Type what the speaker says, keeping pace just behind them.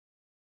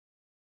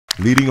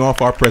Leading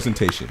off our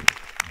presentation,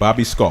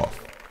 Bobby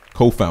Scoff,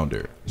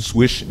 co-founder,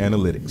 Swish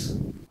Analytics.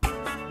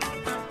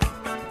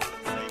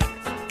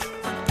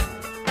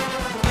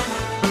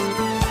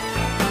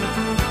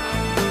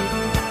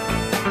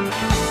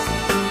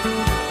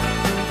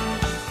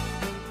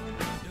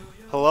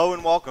 Hello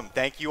and welcome.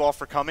 Thank you all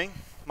for coming.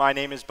 My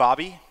name is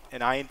Bobby,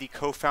 and I am the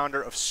co-founder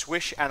of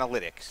Swish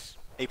Analytics,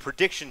 a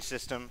prediction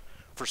system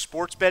for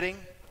sports betting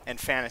and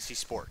fantasy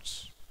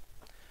sports.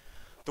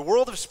 The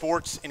world of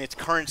sports in its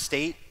current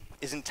state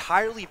is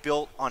entirely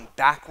built on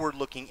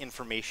backward-looking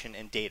information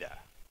and data.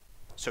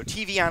 So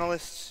TV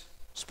analysts,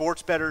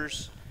 sports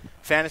bettors,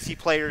 fantasy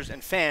players,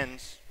 and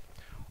fans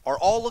are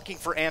all looking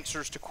for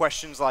answers to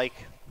questions like,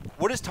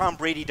 what has Tom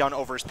Brady done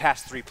over his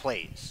past 3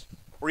 plays?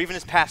 Or even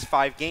his past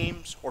 5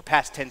 games or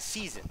past 10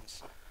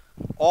 seasons,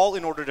 all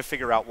in order to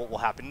figure out what will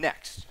happen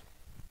next.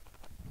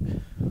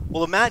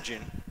 Well,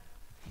 imagine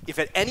if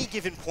at any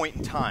given point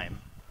in time,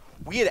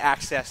 we had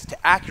access to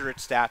accurate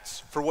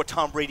stats for what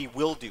Tom Brady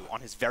will do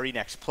on his very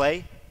next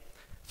play,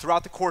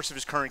 throughout the course of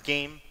his current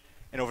game,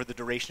 and over the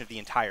duration of the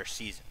entire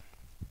season.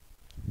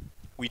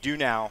 We do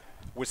now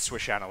with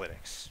Swish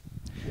Analytics.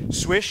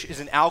 Swish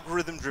is an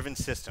algorithm-driven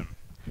system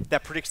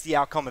that predicts the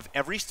outcome of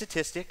every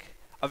statistic,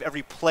 of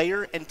every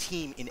player and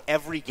team in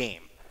every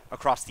game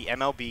across the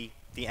MLB,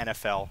 the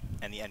NFL,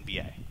 and the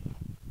NBA.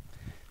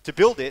 To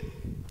build it,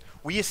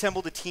 we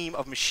assembled a team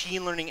of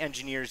machine learning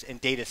engineers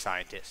and data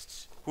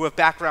scientists who have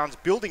backgrounds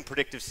building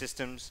predictive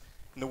systems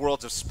in the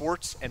worlds of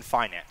sports and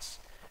finance,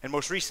 and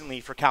most recently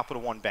for Capital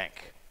One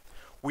Bank.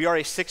 We are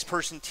a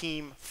 6-person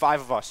team,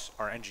 5 of us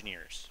are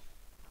engineers.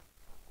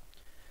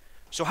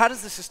 So how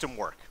does the system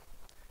work?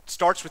 It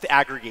starts with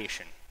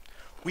aggregation.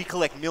 We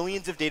collect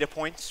millions of data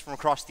points from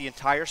across the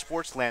entire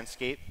sports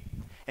landscape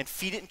and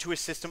feed it into a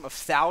system of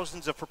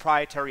thousands of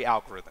proprietary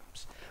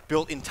algorithms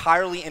built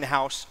entirely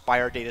in-house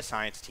by our data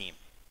science team.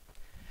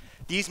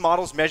 These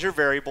models measure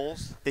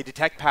variables, they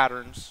detect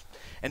patterns,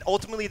 and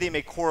ultimately they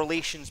make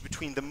correlations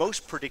between the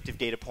most predictive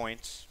data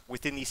points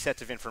within these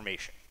sets of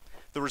information.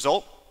 The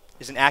result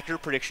is an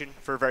accurate prediction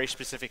for a very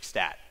specific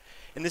stat.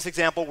 In this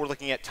example, we're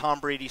looking at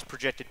Tom Brady's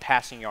projected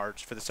passing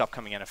yards for this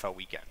upcoming NFL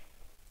weekend.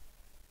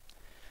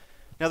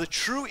 Now, the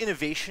true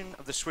innovation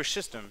of the Swish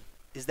system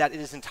is that it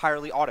is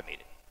entirely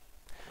automated.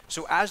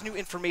 So as new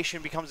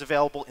information becomes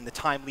available in the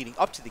time leading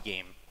up to the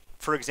game,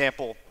 for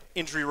example,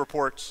 injury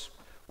reports,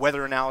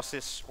 weather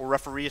analysis, or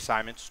referee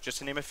assignments, just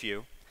to name a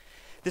few,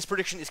 this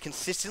prediction is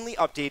consistently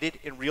updated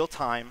in real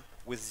time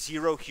with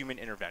 0 human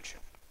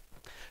intervention.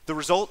 The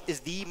result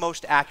is the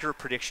most accurate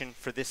prediction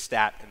for this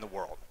stat in the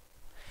world.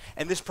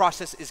 And this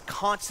process is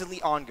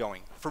constantly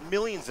ongoing for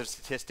millions of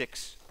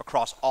statistics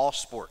across all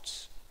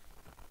sports.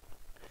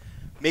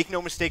 Make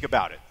no mistake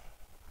about it.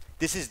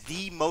 This is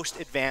the most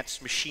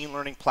advanced machine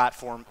learning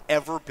platform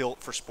ever built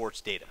for sports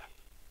data.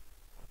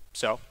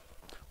 So,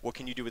 what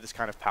can you do with this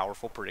kind of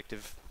powerful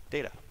predictive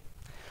data?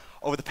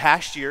 Over the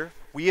past year,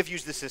 we have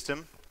used the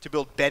system to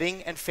build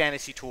betting and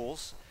fantasy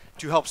tools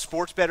to help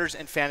sports bettors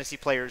and fantasy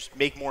players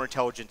make more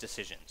intelligent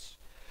decisions.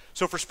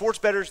 So for sports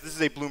bettors, this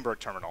is a Bloomberg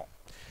terminal.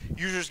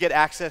 Users get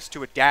access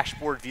to a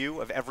dashboard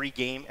view of every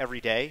game every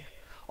day,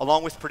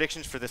 along with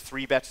predictions for the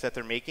 3 bets that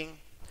they're making.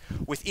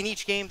 Within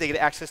each game, they get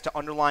access to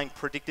underlying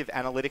predictive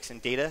analytics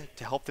and data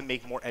to help them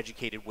make more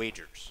educated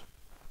wagers.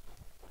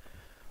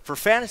 For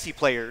fantasy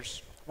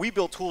players, we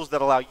build tools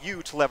that allow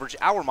you to leverage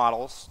our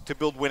models to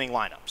build winning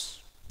lineups.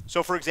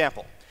 So for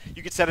example,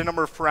 you could set a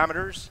number of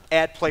parameters,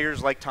 add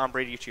players like Tom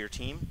Brady to your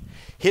team,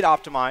 hit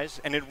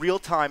optimize, and in real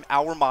time,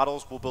 our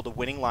models will build a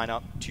winning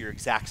lineup to your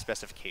exact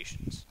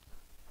specifications.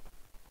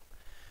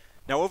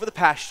 Now, over the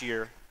past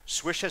year,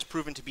 Swish has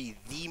proven to be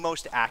the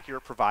most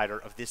accurate provider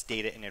of this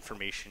data and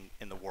information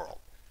in the world.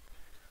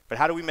 But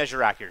how do we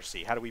measure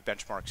accuracy? How do we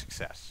benchmark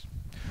success?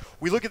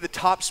 We look at the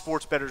top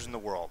sports bettors in the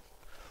world,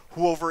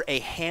 who over a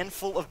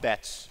handful of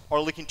bets are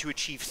looking to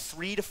achieve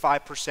 3 to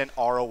 5%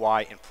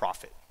 ROI in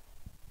profit.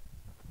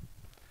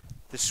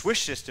 The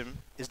Swish system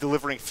is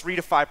delivering 3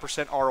 to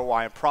 5%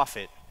 ROI in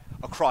profit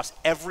across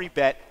every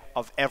bet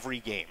of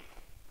every game.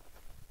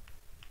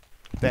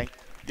 You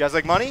guys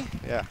like money?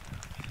 Yeah.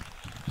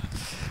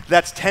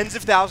 That's tens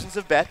of thousands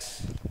of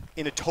bets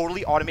in a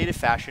totally automated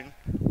fashion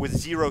with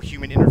 0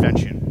 human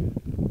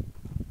intervention.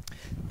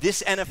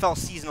 This NFL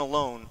season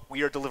alone,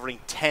 we are delivering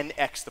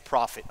 10x the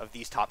profit of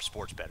these top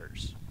sports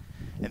bettors.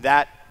 And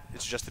that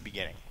is just the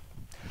beginning.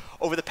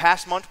 Over the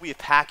past month, we have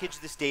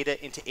packaged this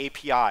data into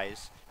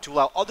APIs to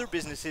allow other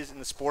businesses in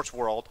the sports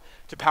world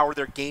to power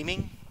their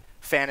gaming,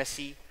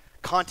 fantasy,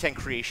 content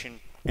creation,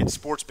 and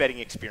sports betting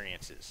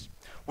experiences,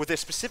 with a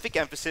specific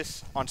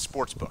emphasis on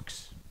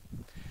sportsbooks.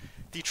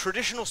 The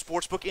traditional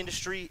sportsbook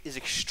industry is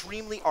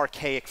extremely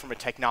archaic from a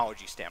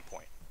technology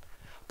standpoint.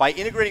 By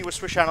integrating with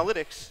Swish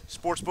Analytics,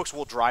 sportsbooks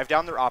will drive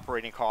down their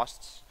operating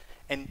costs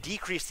and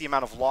decrease the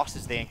amount of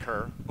losses they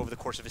incur over the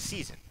course of a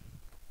season.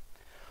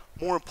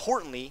 More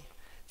importantly,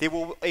 they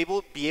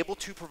will be able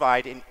to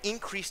provide an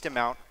increased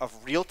amount of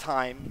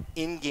real-time,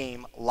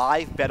 in-game,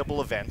 live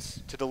bettable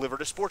events to deliver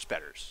to sports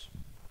bettors.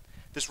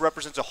 This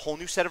represents a whole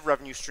new set of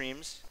revenue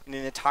streams in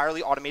an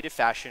entirely automated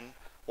fashion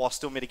while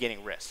still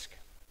mitigating risk.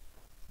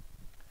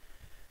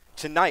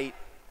 Tonight,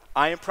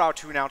 I am proud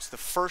to announce the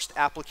first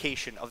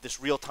application of this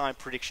real-time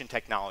prediction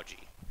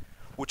technology,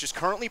 which is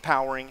currently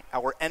powering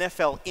our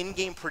NFL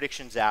in-game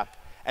predictions app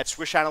at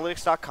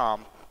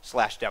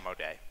swishanalytics.com/demo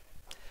day.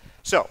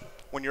 So,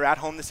 when you're at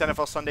home this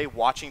NFL Sunday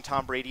watching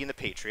Tom Brady and the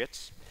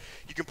Patriots,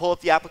 you can pull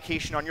up the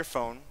application on your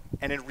phone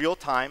and in real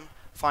time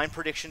find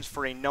predictions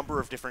for a number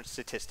of different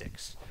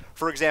statistics.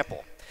 For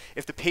example,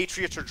 if the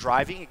Patriots are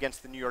driving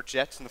against the New York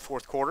Jets in the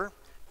fourth quarter,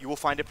 you will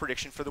find a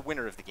prediction for the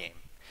winner of the game.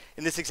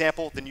 In this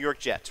example, the New York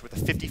Jets with a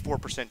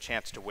 54%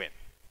 chance to win.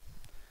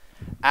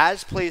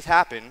 As plays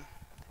happen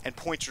and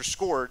points are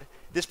scored,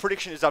 this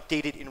prediction is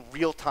updated in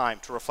real time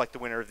to reflect the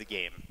winner of the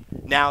game.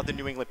 Now the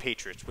New England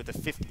Patriots with a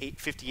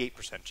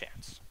 58%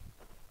 chance.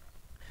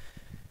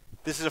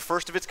 This is a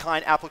first of its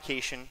kind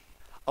application,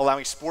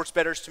 allowing sports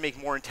bettors to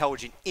make more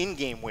intelligent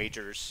in-game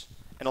wagers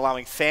and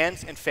allowing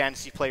fans and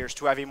fantasy players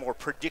to have a more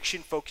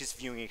prediction-focused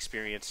viewing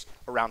experience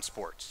around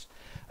sports.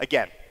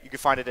 Again, you can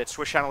find it at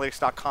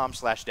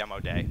swishanalytics.com/demo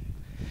day.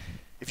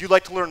 If you'd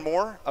like to learn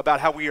more about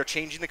how we are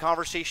changing the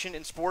conversation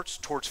in sports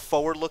towards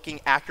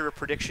forward-looking, accurate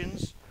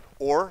predictions,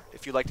 or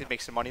if you'd like to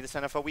make some money this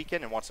NFL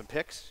weekend and want some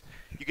picks,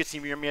 you can see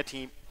me or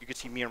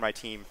my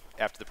team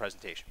after the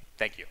presentation.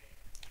 Thank you.